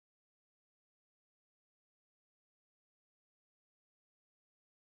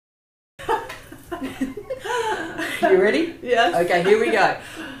You ready? Yes. Okay, here we go.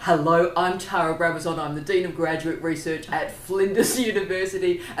 Hello, I'm Tara Brabazon. I'm the Dean of Graduate Research at Flinders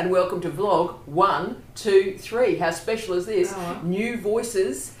University, and welcome to vlog 1, 2, 3. How special is this? New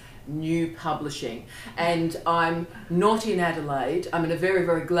voices, new publishing. And I'm not in Adelaide. I'm in a very,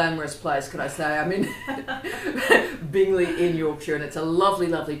 very glamorous place, can I say. I'm in Bingley in Yorkshire, and it's a lovely,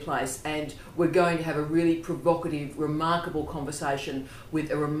 lovely place. And we're going to have a really provocative, remarkable conversation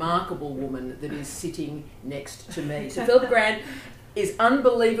with a remarkable woman that is sitting next to me. So Philippa Grand is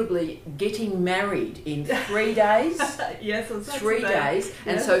unbelievably getting married in 3 days. Yes, on 3 days.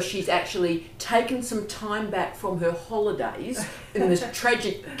 And so she's actually taken some time back from her holidays in this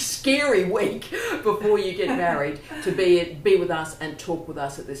tragic, scary week before you get married to be with us and talk with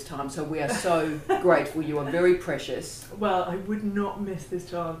us at this time. So we are so grateful. You are very precious. Well, I would not miss this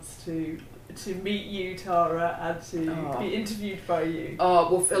chance to meet you, Tara, and to be interviewed by you.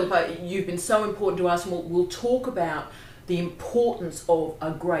 Oh, well, Philippa, you've been so important to us, and we'll talk about the importance of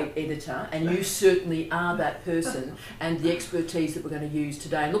a great editor, and you certainly are that person, and the expertise that we're going to use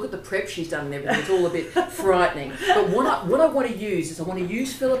today. And look at the prep she's done and everything, it's all a bit frightening. But what I want to use is I want to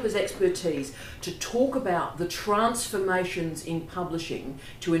use Philippa's expertise to talk about the transformations in publishing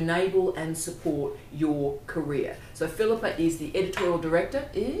to enable and support your career. So Philippa is the editorial director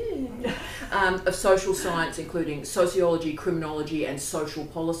of social science, including sociology, criminology and social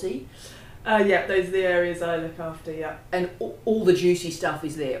policy. Yeah, those are the areas I look after, yeah. And all the juicy stuff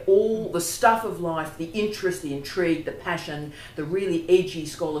is there. All the stuff of life, the interest, the intrigue, the passion, the really edgy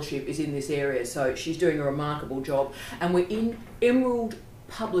scholarship is in this area. So she's doing a remarkable job. And we're in Emerald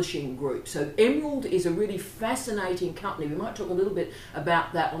Publishing Group. So Emerald is a really fascinating company. We might talk a little bit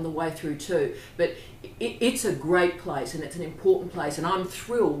about that on the way through too. But it's a great place, and it's an important place. And I'm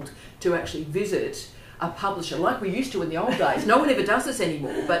thrilled to actually visit a publisher, like we used to in the old days. No one ever does this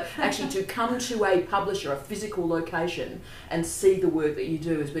anymore, but actually to come to a publisher, a physical location, and see the work that you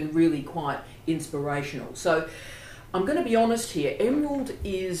do has been really quite inspirational. So I'm going to be honest here, Emerald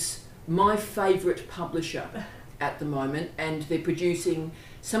is my favourite publisher at the moment, and they're producing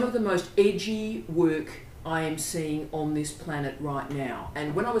some of the most edgy work I am seeing on this planet right now.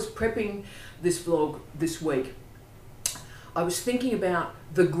 And when I was prepping this vlog this week, I was thinking about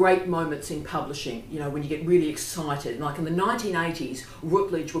the great moments in publishing, you know, when you get really excited. Like in the 1980s,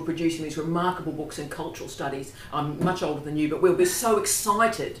 Routledge were producing these remarkable books in cultural studies. I'm much older than you, but we'll be so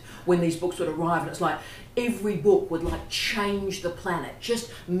excited when these books would arrive, and it's like every book would like change the planet, just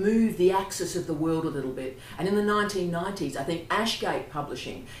move the axis of the world a little bit. And in the 1990s, I think Ashgate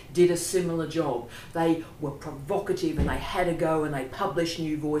Publishing did a similar job. They were provocative, and they had a go, and they published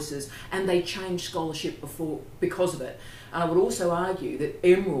new voices, and they changed scholarship because of it. And I would also argue that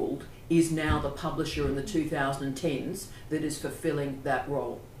Emerald is now the publisher in the 2010s that is fulfilling that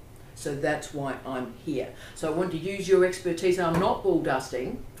role. So that's why I'm here. So I want to use your expertise. I'm not ball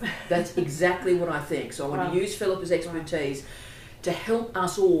dusting. That's exactly what I think. So I want to use Philippa's expertise to help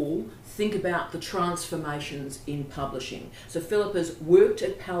us all think about the transformations in publishing. So Philippa's worked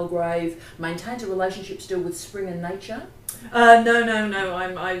at Palgrave, maintains a relationship still with Spring and Nature. No.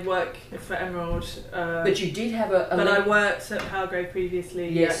 I work for Emerald. But you did have But I worked at Palgrave previously.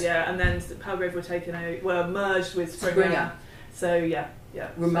 Yes. Yeah, and then Palgrave were merged with Springer. So yeah.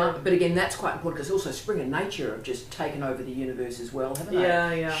 But again, that's quite important, because also Spring and Nature have just taken over the universe as well, haven't they?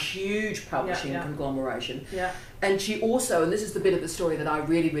 Yeah. Huge publishing conglomeration. Yeah. And she also, and this is the bit of the story that I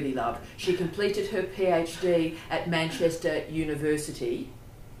really, really love, she completed her PhD at Manchester University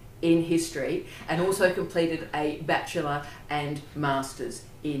in history, and also completed a bachelor and masters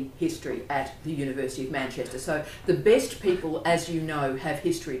in history at the University of Manchester. So the best people, as you know, have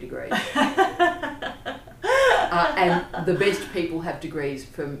history degrees. And the best people have degrees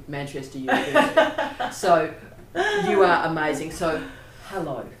from Manchester University. So you are amazing. So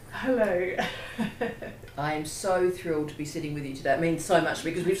hello. Hello. I am so thrilled to be sitting with you today. It means so much,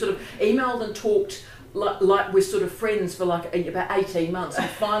 because we've sort of emailed and talked like we're sort of friends for like about 18 months, and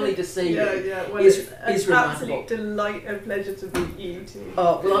finally to see you is remarkable. Absolute delight and pleasure to meet you too.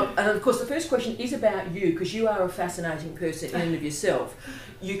 Oh, well, and of course the first question is about you, because you are a fascinating person in and of yourself.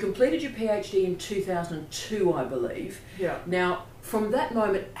 You completed your PhD in 2002, I believe. Yeah. Now, from that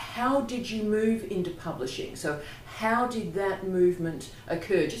moment, how did you move into publishing? So how did that movement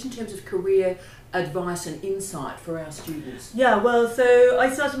occur, just in terms of career advice and insight for our students? Yeah, well, so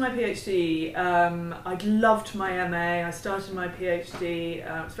I started my PhD. I loved my MA. I started my PhD.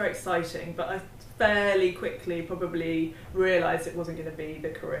 It was very exciting, but I fairly quickly probably realised it wasn't going to be the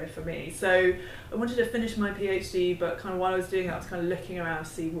career for me. So I wanted to finish my PhD, but kind of while I was doing that, I was kind of looking around to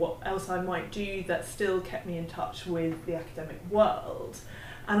see what else I might do that still kept me in touch with the academic world.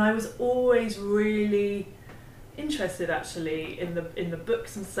 And I was always really interested actually in the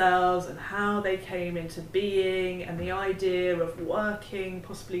books themselves and how they came into being, and the idea of working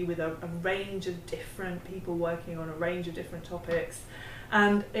possibly with a range of different people working on a range of different topics.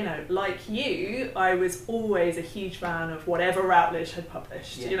 And like you, I was always a huge fan of whatever Routledge had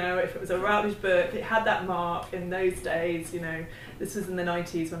published. Yeah. If it was a Routledge book, it had that mark in those days. This was in the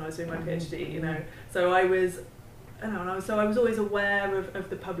 90s when I was doing my PhD. So I was always aware of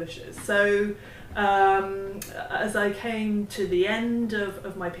the publishers. So as I came to the end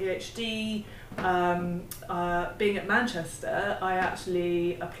of my PhD, being at Manchester, I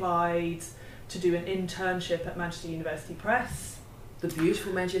actually applied to do an internship at Manchester University Press. The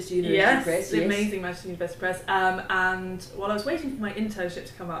beautiful Manchester University Press. The amazing Manchester University Press. And while I was waiting for my internship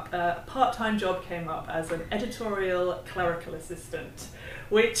to come up, a part-time job came up as an editorial clerical assistant,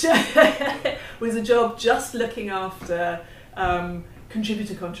 which was a job just looking after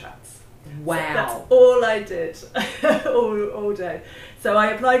contributor contracts. Wow. So that's all I did all day. So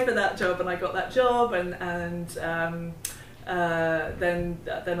I applied for that job and I got that job, and then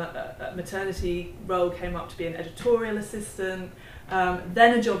a maternity role came up to be an editorial assistant.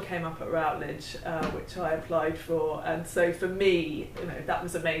 Then a job came up at Routledge, which I applied for, and so for me, that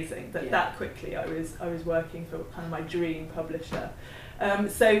was amazing. That quickly I was working for kind of my dream publisher.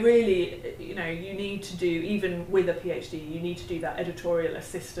 So really, you need to do, even with a PhD, you need to do that editorial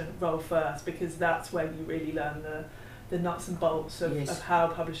assistant role first, because that's where you really learn the nuts and bolts of how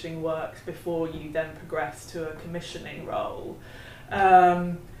publishing works before you then progress to a commissioning role.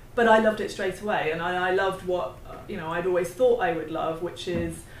 But I loved it straight away, and I loved what I'd always thought I would love, which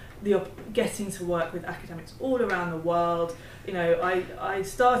is getting to work with academics all around the world. I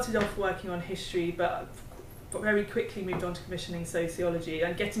started off working on history, but very quickly moved on to commissioning sociology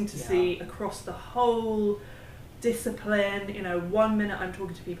and getting to see across the whole discipline. 1 minute I'm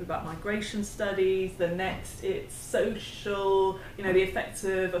talking to people about migration studies, the next it's social, the effects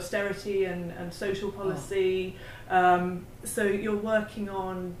of austerity and social policy. So you're working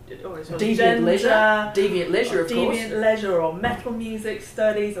on deviant leisure, of course. Deviant leisure, or metal music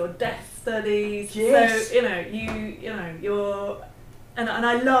studies, or death studies. Yes. So you're, and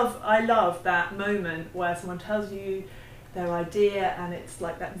I love that moment where someone tells you their idea, and it's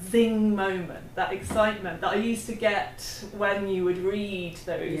like that zing moment, that excitement that I used to get when you would read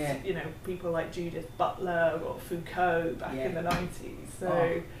those, people like Judith Butler or Foucault back in the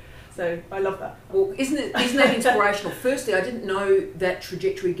 90s. So I love that. Well, isn't that inspirational? Firstly, I didn't know that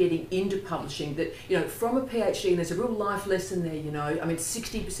trajectory getting into publishing, that, from a PhD, and there's a real life lesson there,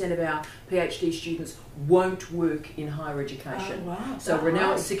 60% of our PhD students won't work in higher education. Oh, wow. So we're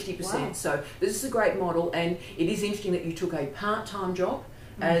now at 60%. Wow. So this is a great model, and it is interesting that you took a part-time job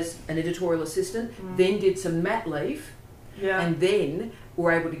as an editorial assistant, then did some mat leave, and then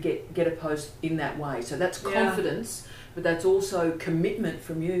were able to get a post in that way. So that's confidence. But that's also commitment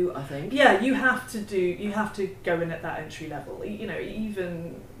from you, I think. Yeah, you have to go in at that entry level.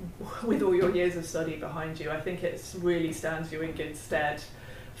 Even with all your years of study behind you, I think it really stands you in good stead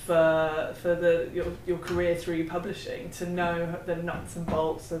for your career through publishing, to know the nuts and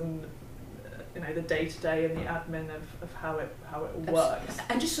bolts and the day-to-day and the admin of how it works.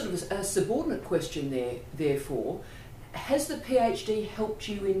 And just sort of a subordinate question there, therefore, has the PhD helped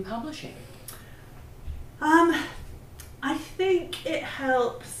you in publishing? I think it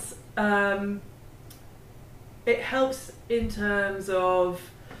helps. It helps in terms of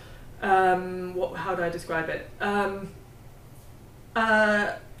how do I describe it?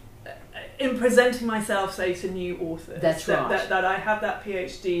 In presenting myself, say, to new authors. That's right. That I have that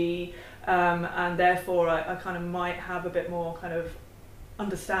PhD, and therefore I kind of might have a bit more kind of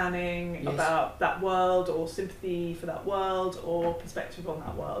understanding about that world, or sympathy for that world, or perspective on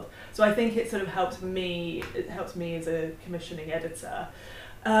that world. So I think it sort of helps me. It helps me as a commissioning editor.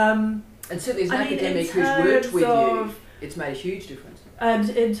 And certainly as an academic who's worked with you, it's made a huge difference. And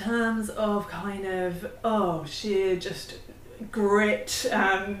in terms of kind of sheer just grit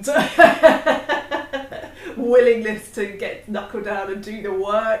and willingness to get knuckle down and do the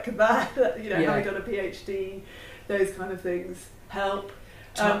work, that having done a PhD, those kind of things help.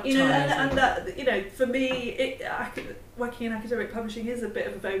 And that, for me, working in academic publishing is a bit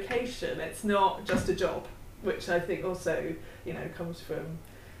of a vocation. It's not just a job, which I think also, comes from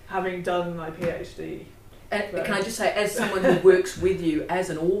having done my PhD. And can I just say, as someone who works with you as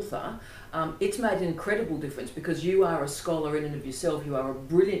an author, it's made an incredible difference because you are a scholar in and of yourself. You are a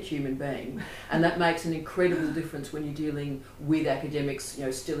brilliant human being, and that makes an incredible difference when you're dealing with academics,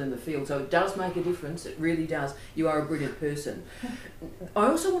 still in the field. So it does make a difference. It really does. You are a brilliant person. I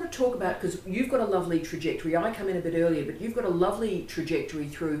also want to talk about, because you've got a lovely trajectory. I come in a bit earlier, but you've got a lovely trajectory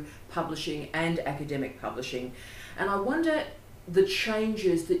through publishing and academic publishing, and I wonder the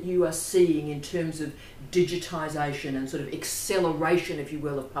changes that you are seeing in terms of digitisation and sort of acceleration, if you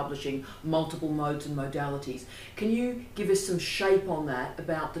will, of publishing, multiple modes and modalities. Can you give us some shape on that,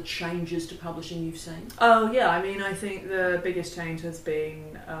 about the changes to publishing you've seen? Oh yeah, I mean, I think the biggest change has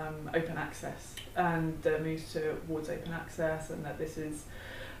been open access and the move towards open access, and that this is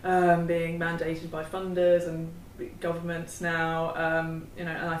being mandated by funders and governments now, and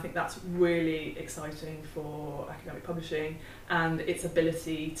I think that's really exciting for academic publishing and its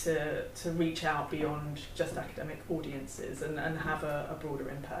ability to reach out beyond just academic audiences and have a broader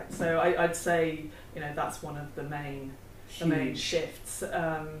impact. So I'd say that's one of the main shifts,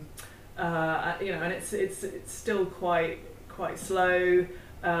 and it's still quite slow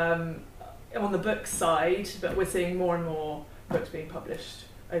on the book side, but we're seeing more and more books being published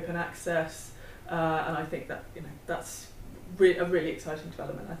open access, and I think that that's a really exciting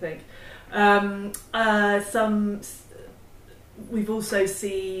development. I think we've also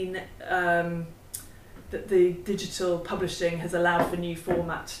seen that the digital publishing has allowed for new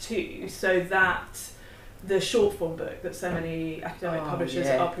formats too, so that the short form book that so many academic publishers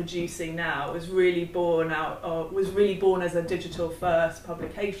are producing now was really born as a digital first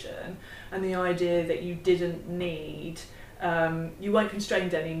publication, and the idea that you didn't need you weren't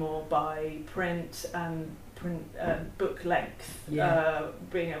constrained anymore by print and book length,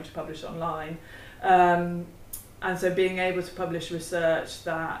 being able to publish online, and so being able to publish research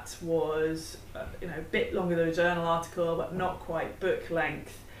that was a bit longer than a journal article but not quite book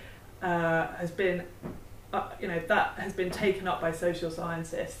length has been that has been taken up by social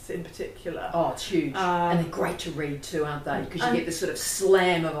scientists in particular. Oh, it's huge. And they're great to read too, aren't they? Because you get this sort of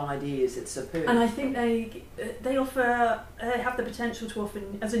slam of ideas. It's superb. And I think they have the potential to offer,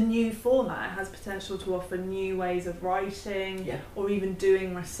 as a new format, it has potential to offer new ways of writing or even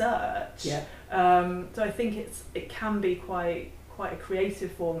doing research. So I think it can be quite a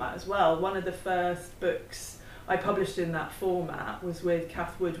creative format as well. One of the first books I published in that format was with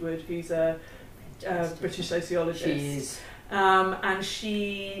Kath Woodward, who's a British sociologist. She is. And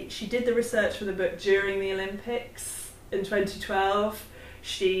she did the research for the book during the Olympics in 2012.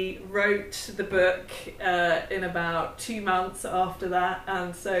 She wrote the book in about 2 months after that,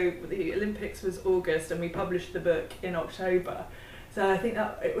 and so the Olympics was August and we published the book in October. So I think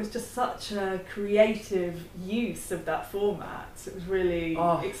that it was just such a creative use of that format. It was really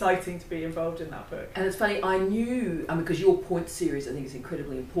exciting to be involved in that book. And it's funny, I knew, because your point series I think is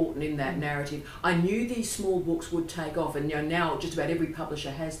incredibly important in that narrative, I knew these small books would take off, and now just about every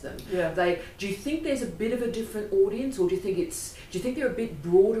publisher has them. Do you think there's a bit of a different audience, or do you think they're a bit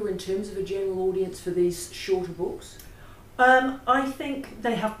broader in terms of a general audience for these shorter books? I think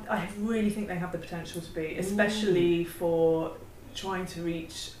they have. I really think they have the potential to be, especially for trying to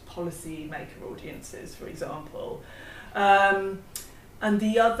reach policy-maker audiences, for example. And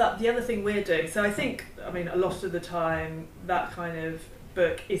the other thing we're doing, so I think, a lot of the time that kind of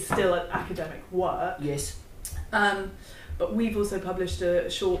book is still an academic work. Yes. But we've also published a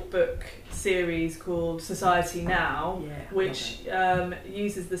short book series called Society Now, which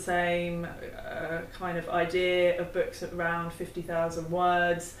uses the same kind of idea of books at around 50,000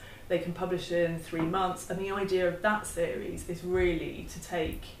 words. They can publish in 3 months, and the idea of that series is really to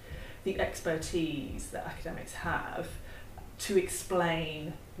take the expertise that academics have to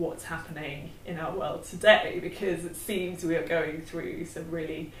explain what's happening in our world today, because it seems we are going through some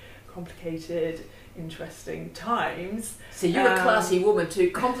really complicated, interesting times. So you're a classy woman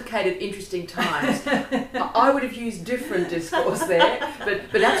too. Complicated, interesting times. I would have used different discourse there, but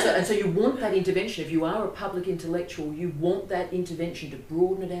absolutely. And so you want that intervention. If you are a public intellectual, you want that intervention to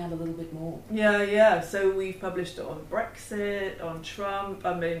broaden it out a little bit more. Yeah. So we've published on Brexit, on Trump.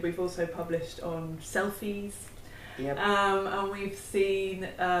 We've also published on selfies. And we've seen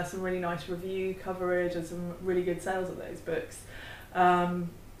some really nice review coverage and some really good sales of those books.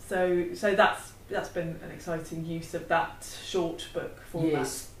 So that's been an exciting use of that short book format.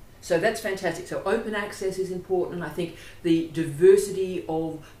 Yes. So that's fantastic. So open access is important, and I think the diversity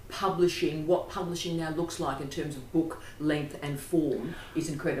of publishing, what publishing now looks like in terms of book length and form, is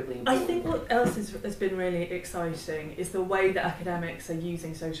incredibly important. I think what else has been really exciting is the way that academics are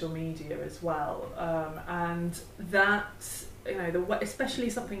using social media as well, and that, especially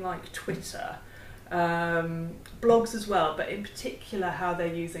something like Twitter. blogs as well, but in particular how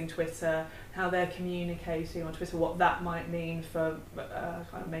they're using Twitter, how they're communicating on Twitter, what that might mean for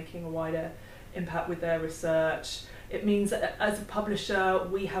kind of making a wider impact with their research. It means that as a publisher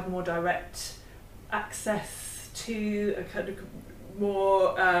we have more direct access to a kind of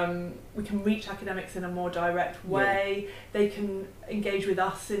more, we can reach academics in a more direct way. They can engage with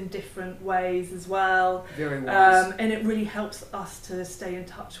us in different ways as well. Very wise. And it really helps us to stay in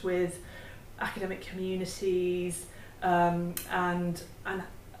touch with academic communities and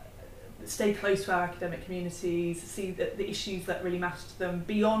stay close to our academic communities, see the issues that really matter to them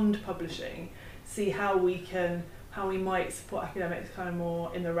beyond publishing, see how we might support academics kind of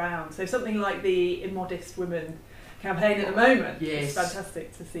more in the round. So something like the Immodest Women campaign at the moment. Yes. It's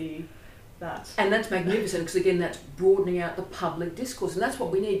fantastic to see that. And that's magnificent, because again that's broadening out the public discourse, and that's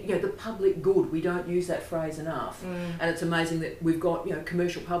what we need, the public good. We don't use that phrase enough. And it's amazing that we've got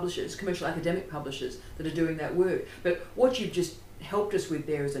commercial publishers, commercial academic publishers that are doing that work. But what you've just helped us with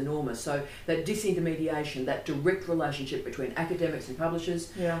there is enormous. So that disintermediation, that direct relationship between academics and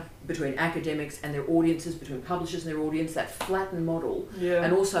publishers, between academics and their audiences, between publishers and their audience, that flattened model.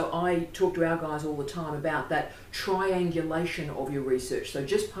 And also I talk to our guys all the time about that triangulation of your research. So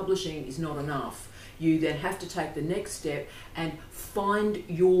just publishing is not enough. You then have to take the next step and find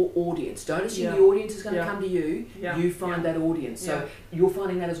your audience. Don't assume the audience is going to come to you. You find that audience. So you're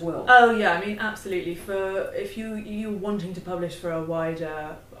finding that as well. Oh yeah, I mean absolutely. If you're wanting to publish for a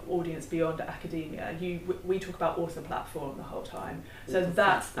wider audience beyond academia, we talk about author platform the whole time. So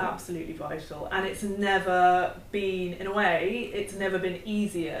that's absolutely vital. And it's never been, in a way, it's never been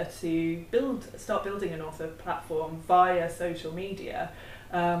easier to start building an author platform via social media.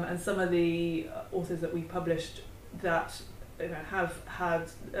 And some of the authors that we've published that have had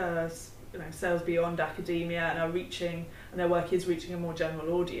sales beyond academia and are reaching, and their work is reaching a more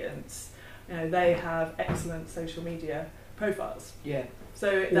general audience, they have excellent social media profiles.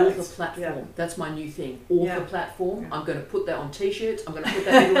 So author platform, that's my new thing. Author platform. I'm going to put that on t-shirts. I'm going to put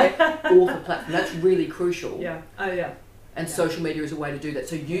that everywhere. Author platform. That's really crucial. And social media is a way to do that.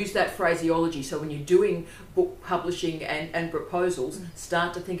 So use that phraseology. So when you're doing book publishing and proposals,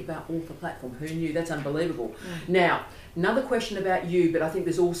 start to think about author platform. Who knew? That's unbelievable. Now, another question about you, but I think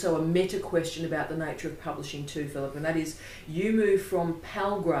there's also a meta question about the nature of publishing too, Philip, and that is you moved from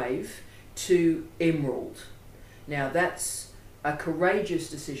Palgrave to Emerald. Now that's a courageous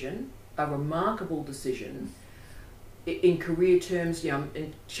decision, a remarkable decision. In career terms,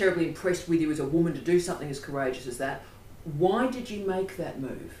 I'm terribly impressed with you as a woman to do something as courageous as that. Why did you make that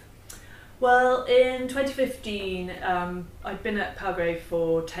move? Well, in 2015, I'd been at Palgrave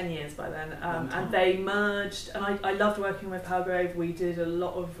for 10 years by then, and they merged, and I loved working with Palgrave. We did a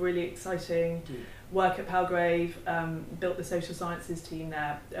lot of really exciting work at Palgrave, built the social sciences team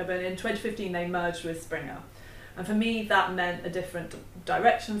there. But in 2015, they merged with Springer. And for me, that meant a different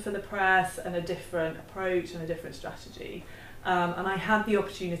direction for the press and a different approach and a different strategy. And I had the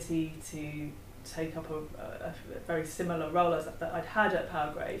opportunity to take up a very similar role as that I'd had at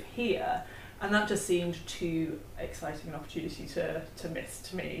Palgrave here, and that just seemed too exciting an opportunity to miss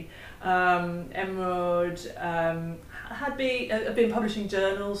to me. Emerald had been publishing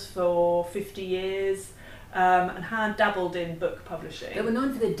journals for 50 years and had dabbled in book publishing. They were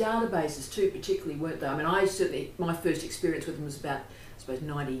known for their databases too, particularly, weren't they? I mean, my first experience with them was about, I suppose,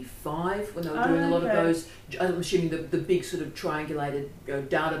 95, when they were doing a lot of those, I'm assuming the big sort of triangulated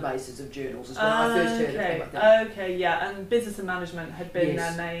databases of journals is when I first heard of them like that. Okay, yeah, and business and management had been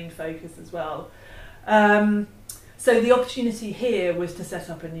their main focus as well. So the opportunity here was to set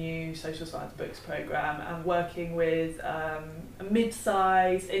up a new social science books programme, and working with a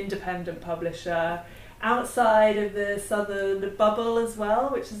mid-size independent publisher outside of the southern bubble as well,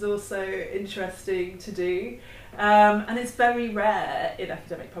 which is also interesting to do. And it's very rare in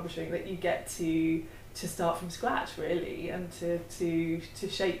academic publishing that you get to start from scratch, really, and to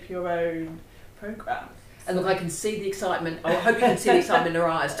shape your own programme. And look, I can see the excitement. I hope you can see the excitement in her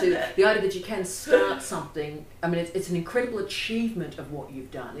eyes too. The idea that you can start something, I mean, it's an incredible achievement of what you've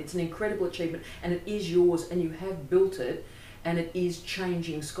done. It's an incredible achievement, and it is yours, and you have built it, and it is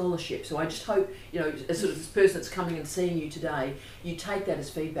changing scholarship. So I just hope, as sort of this person that's coming and seeing you today, you take that as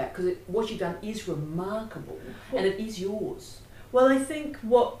feedback, because what you've done is remarkable, and it is yours. Well, I think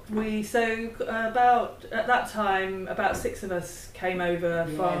about at that time, about 6 of us came over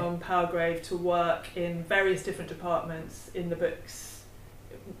from Palgrave to work in various different departments in the books,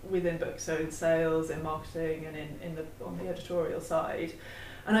 within books, so in sales, in marketing, and on the editorial side.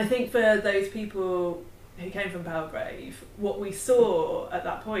 And I think for those people who came from Palgrave, what we saw at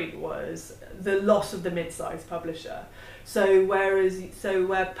that point was the loss of the mid-sized publisher. So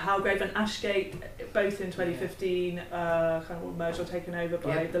where Palgrave and Ashgate, both in 2015, kind of were merged or taken over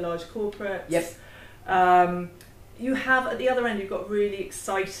by the large corporates. Yep. You have, at the other end, you've got really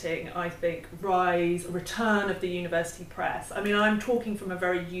exciting, I think, return of the university press. I mean, I'm talking from a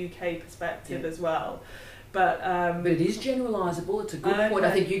very UK perspective as well. But it is generalisable. It's a good point.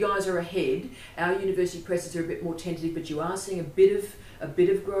 I think you guys are ahead. Our university presses are a bit more tentative, but you are seeing a bit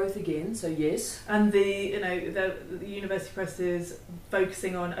of growth again. So yes. And the university press is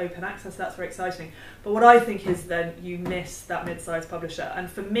focusing on open access. That's very exciting. But what I think is then you miss that mid-sized publisher. And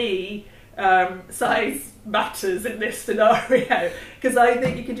for me, size matters in this scenario, because I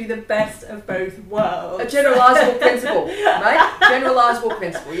think you can do the best of both worlds. A generalisable principle, mate. Generalisable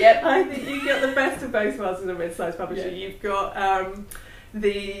principle. Yep. I think you get the best of both worlds as a mid-sized publisher. Yeah. You've got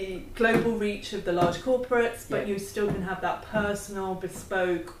the global reach of the large corporates, but you still can have that personal,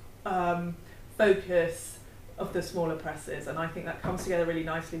 bespoke focus of the smaller presses, and I think that comes together really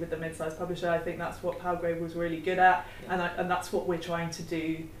nicely with the mid-sized publisher. I think that's what Palgrave was really good at, and that's what we're trying to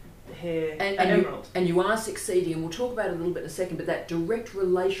do here at Emerald. And you are succeeding, and we'll talk about it a little bit in a second, but that direct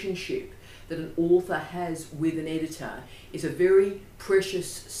relationship that an author has with an editor is a very precious,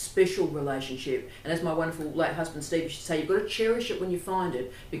 special relationship. And as my wonderful late husband Steve used to say, you've got to cherish it when you find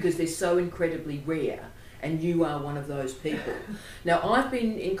it, because they're so incredibly rare. And you are one of those people. Now, I've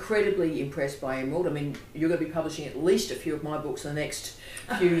been incredibly impressed by Emerald. I mean, you're going to be publishing at least a few of my books in the next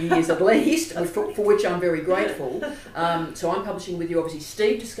few years at least, for which I'm very grateful. So I'm publishing with you. Obviously,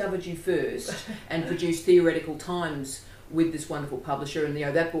 Steve discovered you first and produced Theoretical Times with this wonderful publisher. And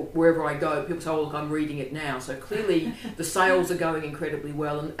that book, wherever I go, people say, oh, look, I'm reading it now. So clearly the sales are going incredibly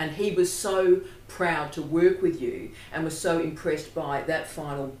well. And he was so proud to work with you and was so impressed by that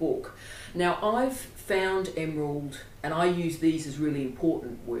final book. Now, I've found Emerald, and I use these as really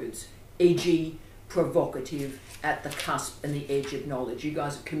important words, edgy, provocative, at the cusp and the edge of knowledge. You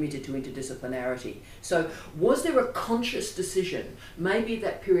guys are committed to interdisciplinarity. So was there a conscious decision, maybe at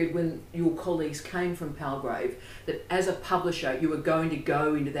that period when your colleagues came from Palgrave, that as a publisher you were going to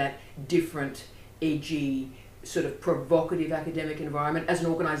go into that different, edgy, sort of provocative academic environment? As an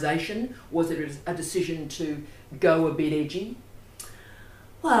organisation, was it a decision to go a bit edgy?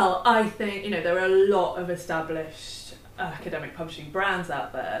 Well, I think, there are a lot of established academic publishing brands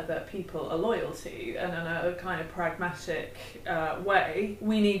out there that people are loyal to, and in a kind of pragmatic way,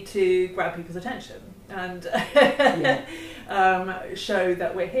 we need to grab people's attention and show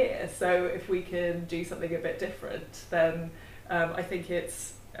that we're here. So if we can do something a bit different, then I think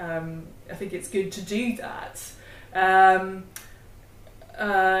it's good to do that. I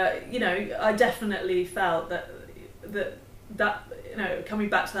definitely felt that coming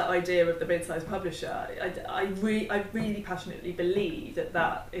back to that idea of the mid-sized publisher, I really passionately believe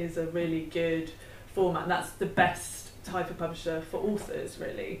that is a really good format. And that's the best type of publisher for authors,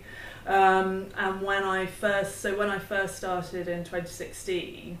 really. And when I first started in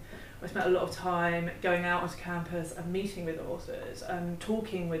 2016, I spent a lot of time going out onto campus and meeting with authors and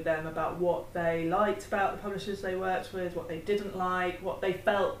talking with them about what they liked about the publishers they worked with, what they didn't like, what they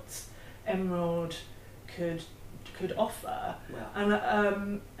felt Emerald could offer.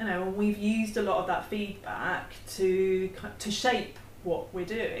 Wow. And we've used a lot of that feedback to shape what we're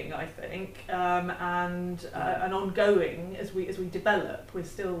doing, I think, and ongoing as we develop, we're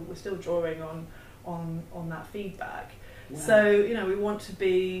still drawing on that feedback. Wow. So we want to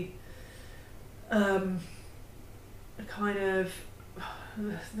be a kind of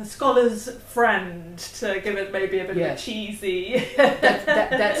the scholar's friend, to give it maybe a bit of a cheesy.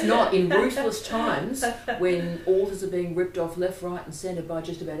 That's not, in ruthless times when authors are being ripped off left, right and centre by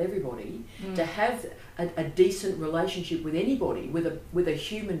just about everybody, to have a decent relationship with anybody, with a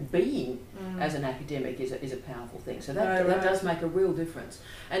human being as an academic is a powerful thing. So that does make a real difference.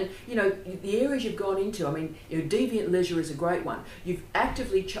 And the areas you've gone into, I mean, deviant leisure is a great one. You've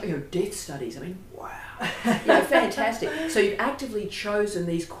actively death studies. I mean, wow. Fantastic. So you've actively chosen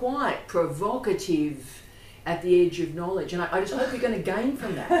these quite provocative, at the edge of knowledge, and I just hope you're going to gain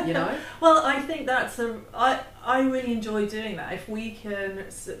from that. Well, I think I really enjoy doing that. If we can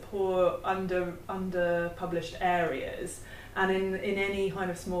support under published areas, and in any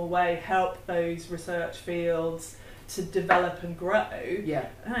kind of small way help those research fields to develop and grow. Yeah,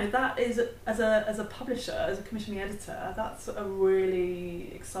 that is, as a publisher, as a commissioning editor, that's a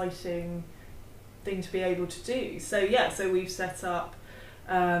really exciting thing to be able to do. So we've set up,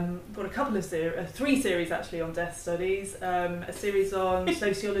 got a couple of three series actually on death studies, a series on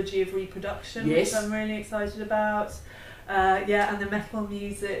sociology of reproduction, which I'm really excited about, Yeah, and the metal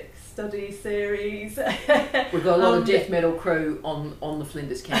music study series. We've got a lot of death metal crew on the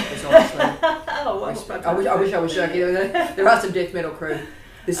Flinders campus, obviously. Oh, well, I wish I was joking. There are some death metal crew.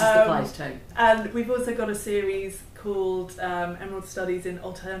 This is the place too. And we've also got a series called Emerald Studies in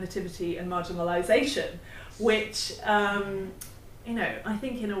Alternativity and Marginalisation, which you know, I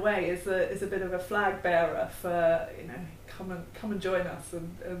think in a way is a bit of a flag bearer for, you know, come and join us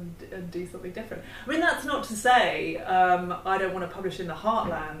and do something different. I mean, that's not to say I don't want to publish in the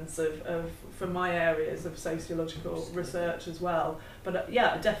heartlands of from my areas of sociological research as well. But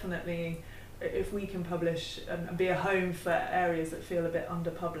yeah, definitely, if we can publish and be a home for areas that feel a bit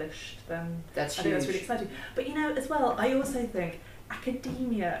underpublished, then I think that's really exciting. But you know, as well, I also think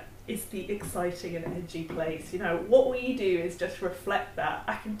academia is the exciting and edgy place. You know, what we do is just reflect that.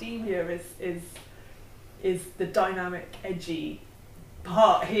 Academia is the dynamic, edgy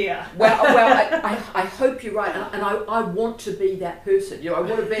part here. Well, I hope you're right, and I want to be that person. You know, I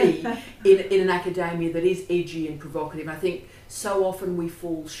want to be in an academia that is edgy and provocative. And I think so often we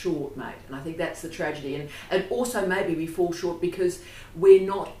fall short, mate, and I think that's the tragedy. And also maybe we fall short because we're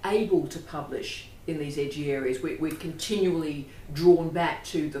not able to publish in these edgy areas. We're continually drawn back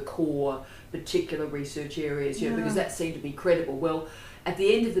to the core particular research areas, you know, because that seemed to be credible. Well, at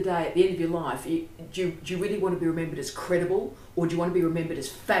the end of the day, at the end of your life, do you really want to be remembered as credible, or do you want to be remembered as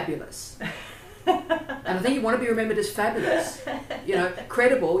fabulous? And I think you want to be remembered as fabulous. You know,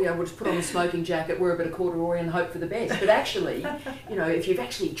 credible, you know, we'll just put on the smoking jacket, wear a bit of corduroy and hope for the best. But actually, you know, if you've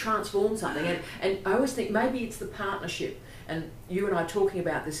actually transformed something, and I always think maybe it's the partnership, and you and I talking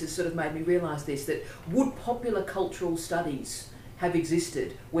about this has sort of made me realise this, that would popular cultural studies have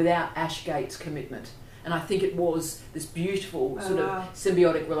existed without Ashgate's commitment? And I think it was this beautiful sort of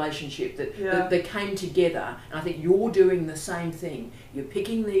symbiotic relationship that came together. And I think you're doing the same thing. You're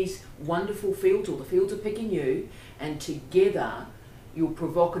picking these wonderful fields, or the fields are picking you, and together you're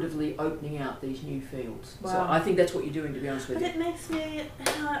provocatively opening out these new fields. Wow. So I think that's what you're doing, to be honest with you. But it makes me,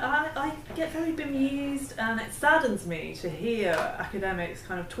 I get very bemused, and it saddens me to hear academics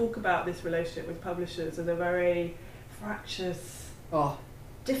kind of talk about this relationship with publishers as a very fractious,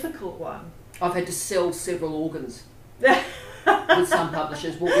 difficult one. I've had to sell several organs with some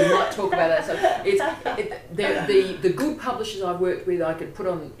publishers. Well, we might talk about that. So the good publishers I've worked with, I could put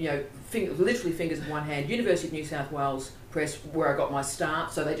on, you know, literally fingers of one hand. University of New South Wales Press, where I got my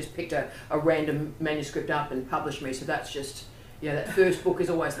start. So they just picked a random manuscript up and published me. So that's just, you know, that first book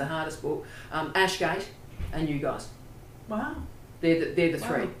is always the hardest book. Ashgate and you guys. Wow. They're the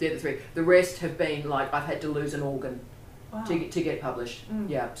three. They're the three. The rest have been like, I've had to lose an organ. Wow. To get published.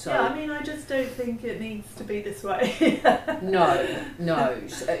 Yeah. So yeah, I mean, I just don't think it needs to be this way.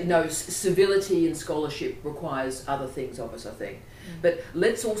 No. Civility and scholarship requires other things of us, I think. But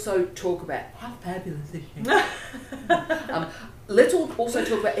let's also talk about how fabulous is she. Let's also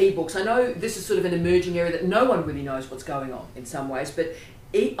talk about ebooks. I know this is sort of an emerging area that no one really knows what's going on in some ways, but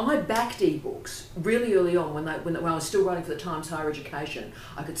I backed ebooks really early on when I was still writing for the Times Higher Education.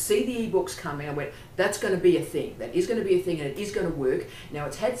 I could see the ebooks coming. I went, that's going to be a thing. That is going to be a thing, and it is going to work. Now,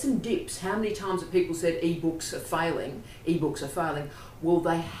 it's had some dips. How many times have people said ebooks are failing? Ebooks are failing. Well,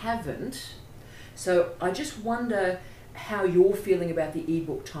 they haven't. So I just wonder how you're feeling about the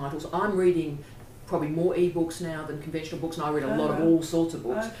ebook titles. I'm reading probably more ebooks now than conventional books, and I read a lot of all sorts of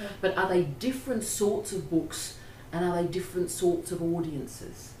books. Okay. But are they different sorts of books? And are they different sorts of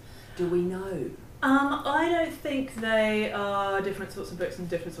audiences? Do we know? I don't think they are different sorts of books and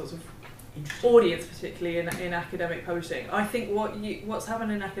different sorts of audience, particularly in academic publishing. I think what's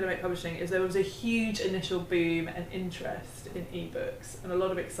happened in academic publishing is there was a huge initial boom and interest in ebooks and a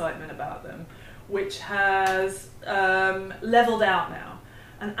lot of excitement about them, which has levelled out now.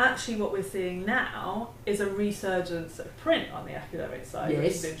 And actually what we're seeing now is a resurgence of print on the academic side,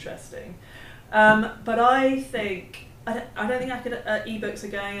 which is interesting. But I think I don't think ebooks are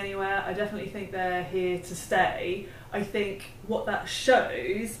going anywhere. I definitely think they're here to stay. I think what that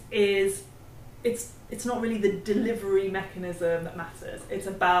shows is it's not really the delivery mechanism that matters. It's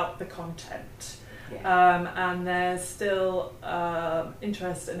about the content. Yeah. And there's still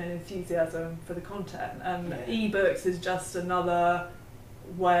interest and enthusiasm for the content. And ebooks is just another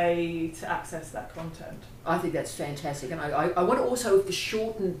way to access that content. I think that's fantastic. And I wonder also if the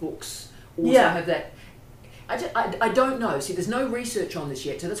shortened books also have that. I don't know. See, there's no research on this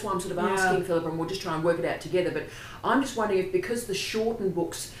yet, so that's why I'm sort of asking Philippa, and we'll just try and work it out together. But I'm just wondering if, because the shortened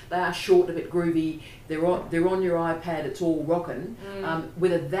books, they are short, a bit groovy, they're on your iPad, it's all rocking,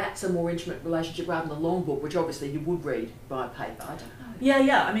 whether that's a more intimate relationship rather than the long book, which obviously you would read by paper. I don't know.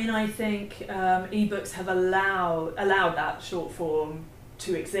 Yeah. I mean, I think ebooks have allowed that short form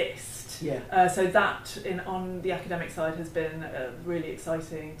to exist. Yeah. So that on the academic side has been a really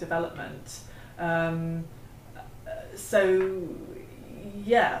exciting development. So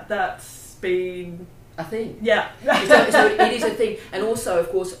yeah, that's been a thing. Yeah. So it is a thing, and also, of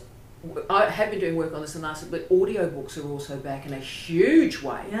course, I have been doing work on this and last, but audiobooks are also back in a huge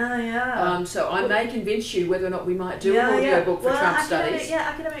way. Yeah. So I may convince you whether or not we might do an audiobook for Trump studies.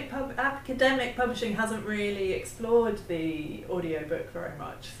 Yeah, academic publishing hasn't really explored the audiobook very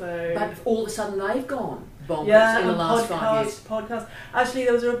much. So, but all of a sudden they've gone bonkers in the last 5 years. Podcast. Actually,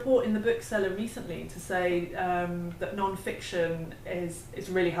 there was a report in the Bookseller recently to say that non-fiction is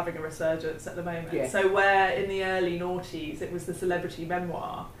really having a resurgence at the moment. Yeah. So where in the early noughties it was the celebrity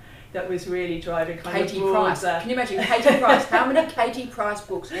memoir that was really driving kind Katie of Price. Can you imagine Katie Price? How many Katie Price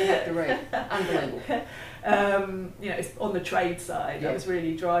books do you have to read? Unbelievable. It's on the trade side. Yeah. That was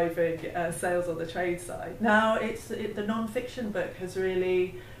really driving sales on the trade side. Now the non-fiction book has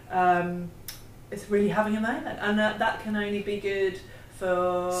really, it's really having a moment, and that can only be good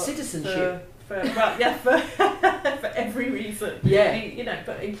for citizenship. For every reason. Yeah.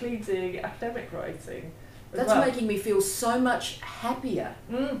 But including academic writing. That's making me feel so much happier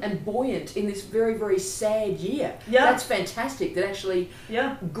and buoyant in this very, very sad year. Yeah. That's fantastic that actually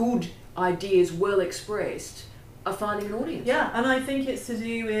good ideas, well expressed, are finding an audience. Yeah, and I think it's to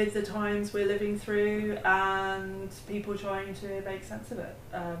do with the times we're living through and people trying to make sense of it.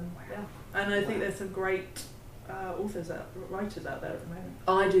 And I think there's some great writers out there at the moment.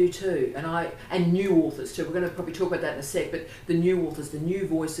 I do too, and new authors too. We're going to probably talk about that in a sec, but the new authors, the new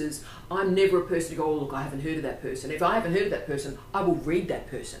voices. I'm never a person to go, oh look, I haven't heard of that person. If I haven't heard of that person, I will read that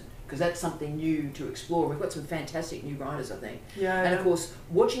person, because that's something new to explore. We've got some fantastic new writers, I think. And of course,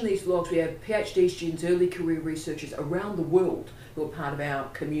 watching these vlogs, we have PhD students, early career researchers around the world who are part of our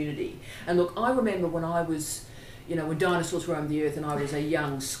community. And look, I remember when I was, when dinosaurs roamed the earth and I was a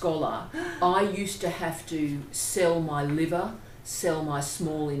young scholar, I used to have to sell my liver, sell my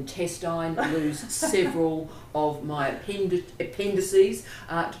small intestine, lose several of my appendices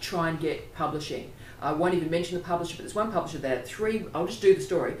to try and get publishing. I won't even mention the publisher, but there's one publisher that had three, I'll just do the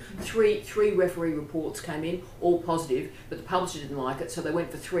story, three referee reports came in, all positive, but the publisher didn't like it, so they went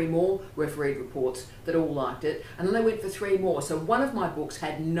for 3 more referee reports that all liked it, and then they went for 3 more. So one of my books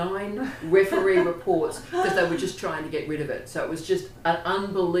had 9 referee reports because they were just trying to get rid of it. So it was just an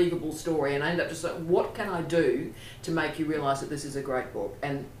unbelievable story, and I ended up just like, what can I do to make you realise that this is a great book?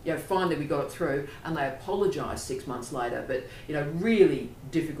 And finally we got it through, and they apologised 6 months later, but really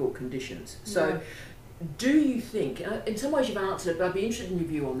difficult conditions. So do you think, in some ways you've answered it, but I'd be interested in your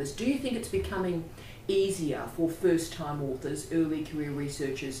view on this, do you think it's becoming easier for first-time authors, early career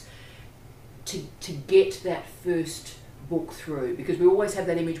researchers, to get that first book through? Because we always have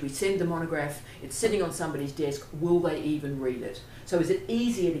that image, we send the monograph, it's sitting on somebody's desk, will they even read it? So is it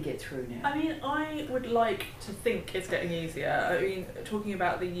easier to get through now? I mean, I would like to think it's getting easier. I mean, talking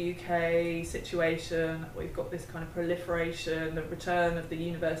about the UK situation, we've got this kind of proliferation, the return of the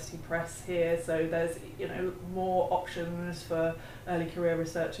university press here, so there's more options for early career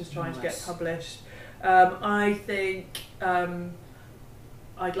researchers trying to get published. I think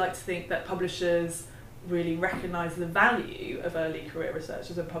I'd like to think that publishers really recognise the value of early career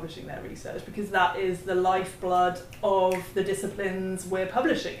researchers and publishing their research, because that is the lifeblood of the disciplines we're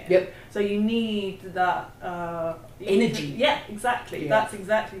publishing in. Yep. So you need that energy. Yeah, exactly. Yeah. That's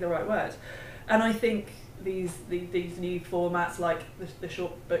exactly the right word. And I think these new formats, like the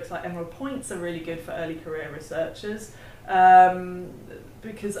short books like Emerald Points, are really good for early career researchers,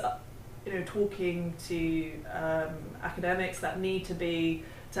 because talking to academics that need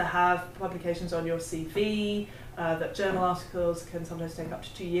to have publications on your CV, that journal articles can sometimes take up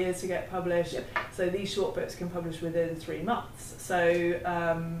to 2 years to get published. Yep. So these short books can publish within 3 months. So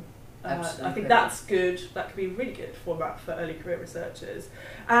I think that's good. That could be a really good format for early career researchers.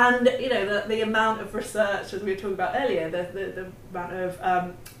 And the amount of research, as we were talking about earlier, the amount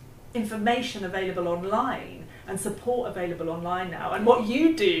of information available online and support available online now, and what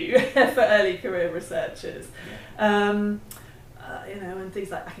you do for early career researchers. Yeah. And things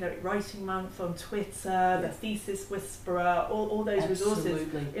like Academic Writing Month on Twitter, the Thesis Whisperer, all those resources.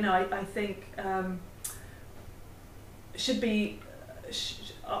 I think should be,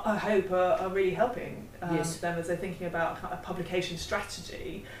 I hope, are really helping them as they're thinking about a publication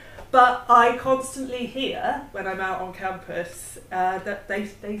strategy. But I constantly hear when I'm out on campus that they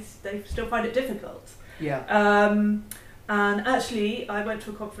still find it difficult. Yeah. And actually, I went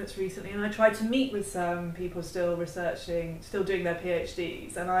to a conference recently and I tried to meet with some people still researching, still doing their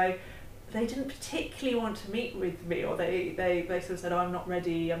PhDs, and they didn't particularly want to meet with me, or they sort of said, oh, I'm not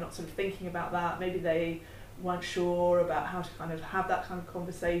ready, I'm not sort of thinking about that. Maybe they weren't sure about how to kind of have that kind of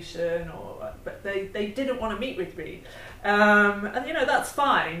conversation, but they didn't want to meet with me, and that's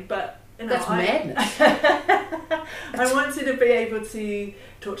fine, but that's madness. I wanted to be able to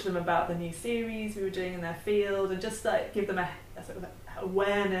talk to them about the new series we were doing in their field, and just like give them a sort of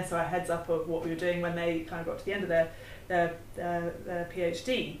awareness or a heads up of what we were doing when they kind of got to the end of their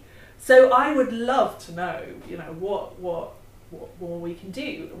PhD. So I would love to know, what more we can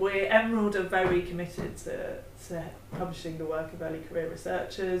do. Emerald are very committed to publishing the work of early career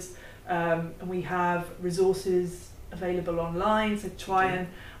researchers, and we have resources available online to try and,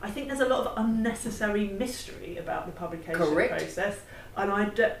 I think there's a lot of unnecessary mystery about the publication process, and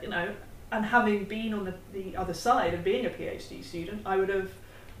and having been on the other side of being a PhD student,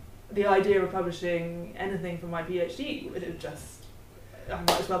 the idea of publishing anything from my PhD would have just, I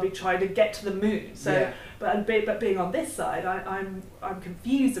might as well be trying to get to the moon. So, but being on this side, I'm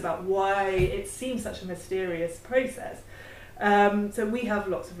confused about why it seems such a mysterious process. So we have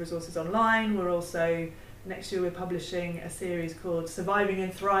lots of resources online. We're also, next year we're publishing a series called Surviving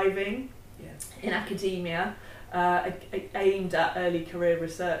and Thriving in Academia, aimed at early career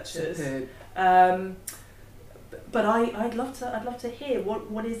researchers. But I'd love to hear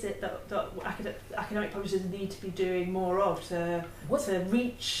what is it that academic publishers need to be doing more of to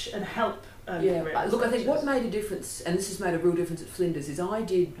reach and help early career researchers. Look, I think what made a difference, and this has made a real difference at Flinders, is I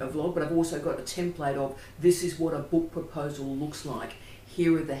did a vlog, but I've also got a template of this is what a book proposal looks like.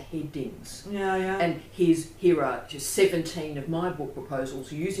 Here are the headings. And here are just 17 of my book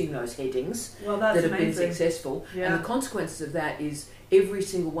proposals using those headings that have been successful. And the consequences of that is every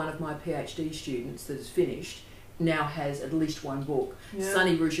single one of my PhD students that has finished now has at least one book. Dr.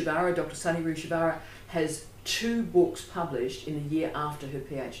 Sunny Rushavara has 2 books published in the year after her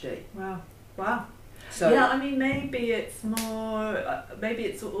PhD. Wow. So maybe it's more, maybe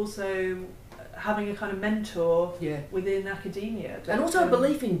it's also having a kind of mentor within academia. And also a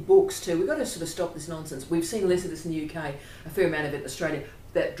belief in books too. We've got to sort of stop this nonsense. We've seen less of this in the UK, a fair amount of it in Australia.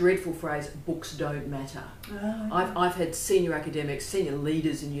 That dreadful phrase, books don't matter. I've had senior academics, senior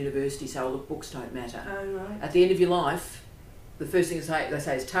leaders in universities say, oh look, books don't matter. At the end of your life, the first thing they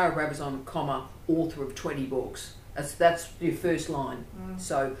say is Tara Brabazon, author of 20 books. That's your first line.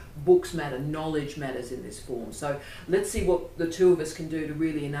 So books matter, knowledge matters in this form. So let's see what the 2 of us can do to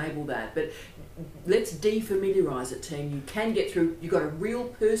really enable that. But let's defamiliarise it, team. You can get through. You've got a real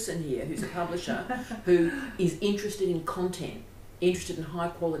person here who's a publisher who is interested in content, interested in high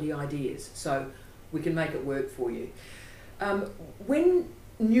quality ideas. So we can make it work for you. When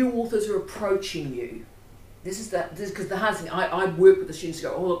new authors are approaching you, this is because the hardest thing, I work with the students who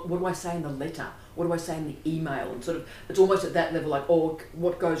go, oh, look, what do I say in the letter? What do I say in the email? And sort of, it's almost at that level, like, oh,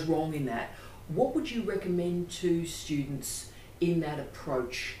 what goes wrong in that? What would you recommend to students in that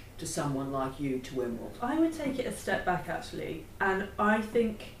approach to someone like you, to Emerald? I would take it a step back, actually, and I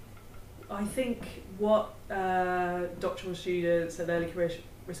think what doctoral students and early career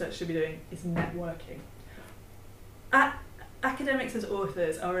research should be doing is networking. Academics as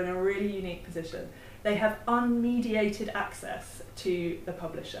authors are in a really unique position. They have unmediated access to the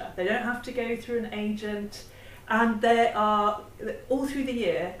publisher. They don't have to go through an agent, and there are, all through the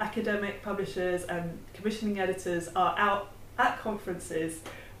year, academic publishers and commissioning editors are out at conferences,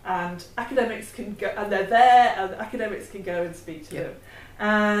 and academics can go, and they're there, and academics can go and speak to them.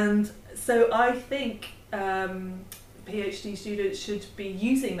 And so I think PhD students should be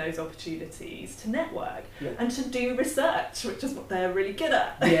using those opportunities to network and to do research, which is what they're really good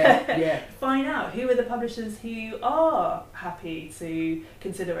at. Find out who are the publishers who are happy to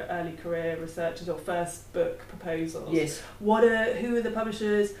consider early career researchers or first book proposals. Who are the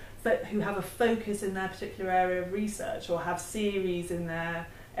publishers who have a focus in their particular area of research or have series in their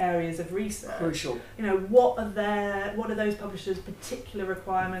areas of research. Crucial. What are those publishers' particular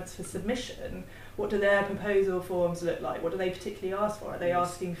requirements for submission? What do their proposal forms look like? What do they particularly ask for? Are they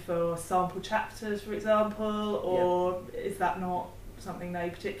asking for sample chapters, for example, or is that not something they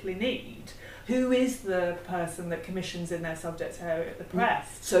particularly need? Who is the person that commissions in their subject area at the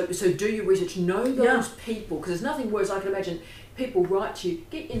press? So do your research, know those people, because there's nothing worse. I can imagine people write to you,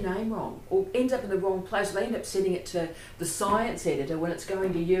 get your name wrong, or ends up in the wrong place, or they end up sending it to the science editor when it's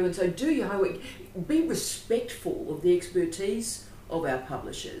going to you. And so do your homework, be respectful of the expertise of our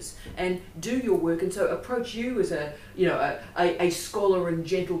publishers, and do your work. And so approach you as a scholar and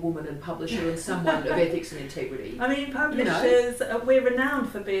gentlewoman and publisher and someone of ethics and integrity. I mean, publishers, we're renowned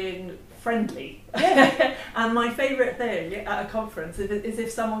for being friendly. And my favourite thing at a conference is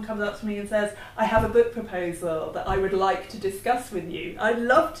if someone comes up to me and says, I have a book proposal that I would like to discuss with you. I'd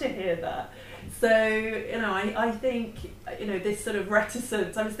love to hear that. So, I think, this sort of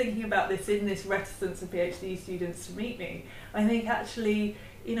reticence, I was thinking about this in this reticence of PhD students to meet me. I think actually,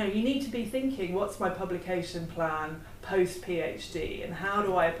 you need to be thinking, what's my publication plan post PhD, and how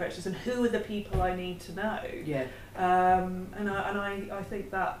do I approach this, and who are the people I need to know? Yeah. I think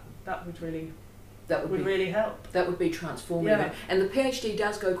that would really help. That would be transformative. Yeah. And the PhD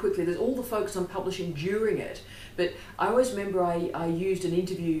does go quickly. There's all the focus on publishing during it. But I always remember I used an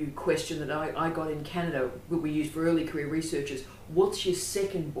interview question that I got in Canada, that we use for early career researchers. What's your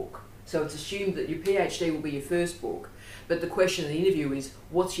second book? So it's assumed that your PhD will be your first book. But the question in the interview is,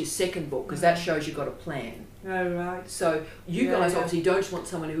 what's your second book? Because that shows you've got a plan. Oh, right. So you guys obviously don't want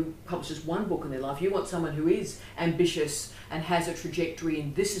someone who publishes one book in their life. You want someone who is ambitious and has a trajectory,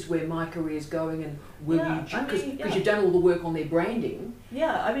 and this is where my career is going, and because you've done all the work on their branding.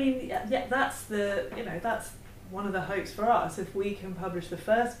 Yeah, that's that's one of the hopes for us. If we can publish the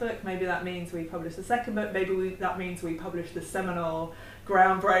first book, maybe that means we publish the second book. Maybe that means we publish the seminal,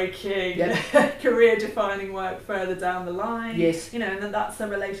 groundbreaking, career-defining work further down the line. Yes. And that's a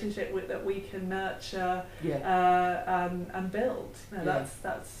relationship that we can nurture and build.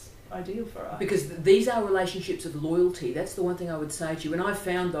 That's ideal for us. Because these are relationships of loyalty. That's the one thing I would say to you. When I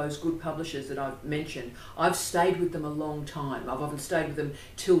found those good publishers that I've mentioned, I've stayed with them a long time. I've often stayed with them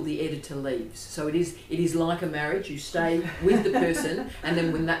till the editor leaves. So it is like a marriage. You stay with the person, and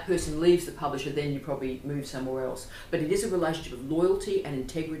then when that person leaves the publisher, then you probably move somewhere else. But it is a relationship of loyalty and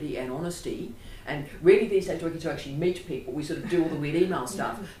integrity and honesty. And really these days, we get to actually meet people. We sort of do all the weird email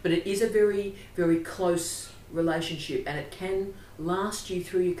stuff. But it is a very, very close relationship, and it can last you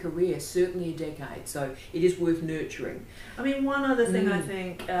through your career, certainly a decade. So it is worth nurturing. I mean, one other thing I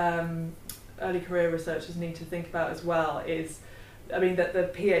think early career researchers need to think about as well is, that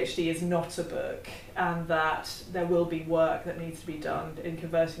the PhD is not a book, and that there will be work that needs to be done in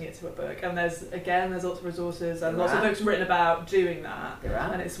converting it to a book. And there's lots of resources and lots of books written about doing that. There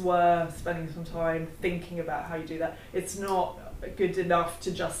are. And it's worth spending some time thinking about how you do that. It's not good enough to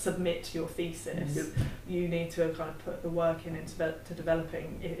just submit your thesis. Nope. You need to kind of put the work into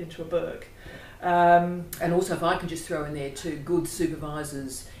developing it into a book. And also, if I can just throw in there too, good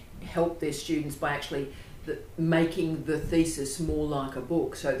supervisors help their students by actually making the thesis more like a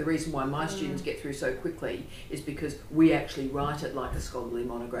book. So the reason why my students get through so quickly is because we actually write it like a scholarly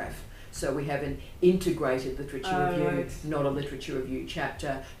monograph. So we have an integrated literature review, not a literature review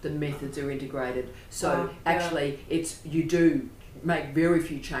chapter. The methods are integrated. So actually, you do make very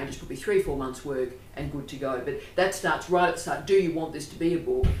few changes, probably 3-4 months work, and good to go. But that starts right at the start. Do you want this to be a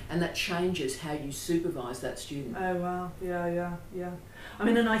book? And that changes how you supervise that student. Oh wow, yeah.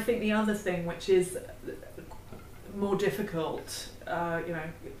 And I think the other thing, which is more difficult,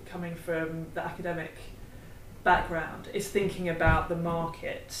 coming from the academic background, is thinking about the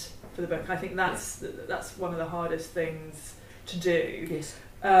market for the book. I think that's one of the hardest things to do. Yes.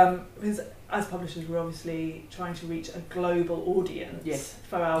 Because as publishers, we're obviously trying to reach a global audience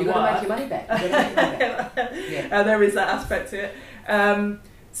for our work. You've got to make your money back. There is that aspect to it.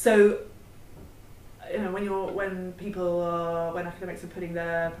 So, when academics are putting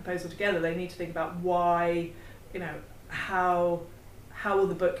their proposal together, they need to think about why, how will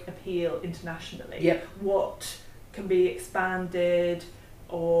the book appeal internationally? Yep. What can be expanded,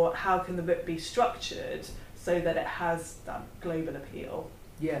 or how can the book be structured so that it has that global appeal?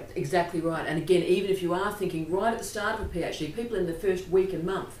 Yeah, exactly right. And again, even if you are thinking right at the start of a PhD, people in the first week and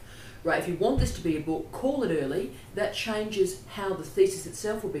month, right, if you want this to be a book, call it early. That changes how the thesis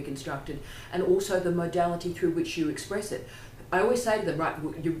itself will be constructed, and also the modality through which you express it. I always say to them, right,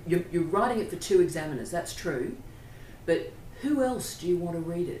 you're writing it for 2 examiners, that's true, but who else do you want to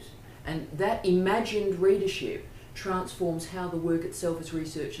read it? And that imagined readership transforms how the work itself is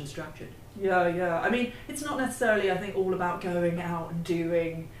researched and structured. Yeah. It's not necessarily, I think, all about going out and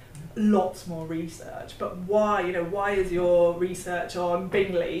doing lots more research, but why is your research on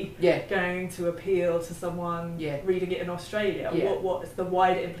Bingley going to appeal to someone reading it in Australia? What is the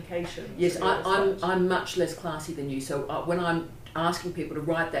wider implications? Yes, I'm much less classy than you. So when I'm asking people to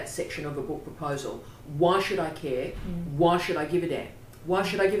write that section of a book proposal, why should I care? Why should I give a damn? Why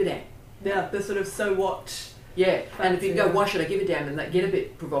should I give a damn? Yeah, the sort of so what. Yeah, and if you go, why should I give a damn, and that get a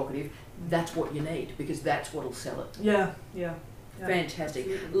bit provocative, that's what you need, because that's what will sell it. Yeah. Fantastic.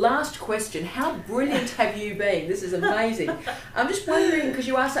 Absolutely. Last question. How brilliant have you been? This is amazing. I'm just wondering, because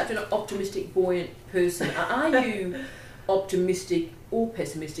you are such an optimistic, buoyant person, are you optimistic or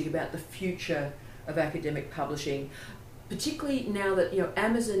pessimistic about the future of academic publishing? Particularly now that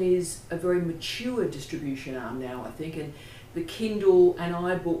Amazon is a very mature distribution arm now, I think, and the Kindle and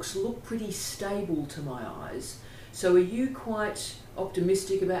iBooks look pretty stable to my eyes. So are you quite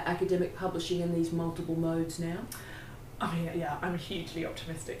optimistic about academic publishing in these multiple modes now? I mean, yeah, I'm hugely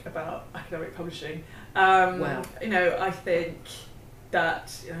optimistic about academic publishing. Wow. You know, I think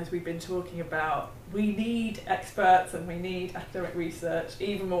that, you know, as we've been talking about, we need experts and we need academic research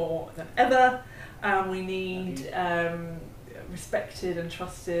even more than ever. We need respected and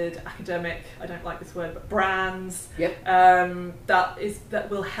trusted academic, I don't like this word, but brands. Yep. That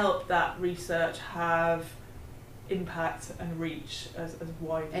will help that research have impact and reach as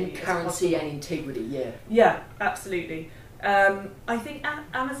widely And as currency possible. and integrity, yeah. Yeah, absolutely. I think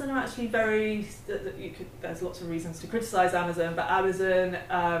Amazon are actually there's lots of reasons to criticise Amazon, but Amazon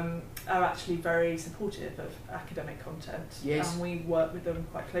are actually very supportive of academic content. Yes. And we work with them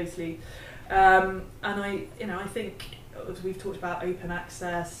quite closely. And I think, as we've talked about open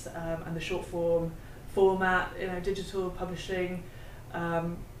access and the short form format, you know, digital publishing,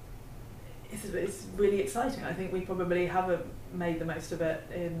 it's really exciting. I think we probably haven't made the most of it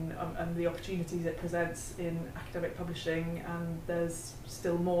and the opportunities it presents in academic publishing, and there's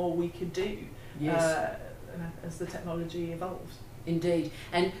still more we could do. Yes. As the technology evolves. Indeed.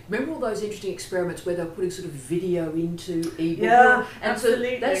 And remember all those interesting experiments where they were putting sort of video into ebook? Yeah, and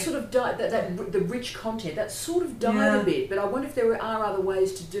absolutely. So that sort of died, the rich content, that sort of died a bit, but I wonder if there are other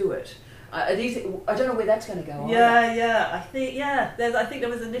ways to do it. I don't know where that's going to go. I think there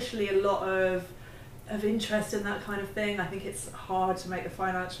was initially a lot of interest in that kind of thing. I think it's hard to make the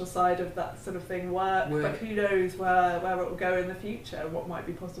financial side of that sort of thing work. But who knows where it will go in the future and what might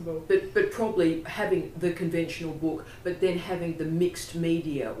be possible. But probably having the conventional book, but then having the mixed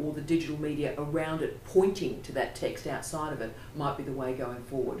media or the digital media around it pointing to that text outside of it might be the way going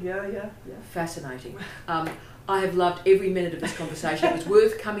forward. Yeah. Fascinating. I have loved every minute of this conversation. It was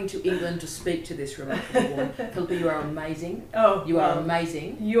worth coming to England to speak to this remarkable woman. Philippa, you are amazing. Oh, you are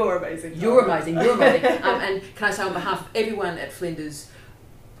amazing. You're amazing. You're amazing. You're amazing. And can I say on behalf of everyone at Flinders,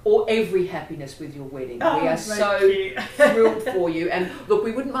 or every happiness with your wedding. We are so thrilled for you. And look,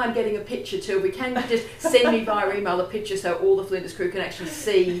 we wouldn't mind getting a picture too. We can just send me via email a picture so all the Flinders crew can actually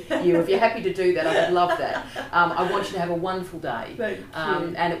see you. If you're happy to do that, I would love that. I want you to have a wonderful day. Thank you.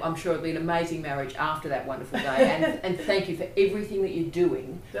 And I'm sure it'll be an amazing marriage after that wonderful day. And thank you for everything that you're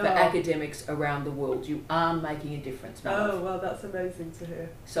doing for academics around the world. You are making a difference. Oh, well, that's amazing to hear.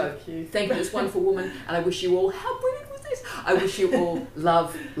 So thank you. Thank you to this wonderful woman. And I wish you all, how brilliant was this? I wish you all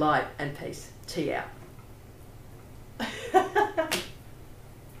love, light and peace. Tea out.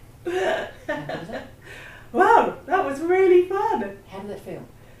 Wow, that was really fun. How did that feel?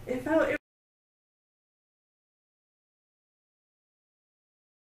 It felt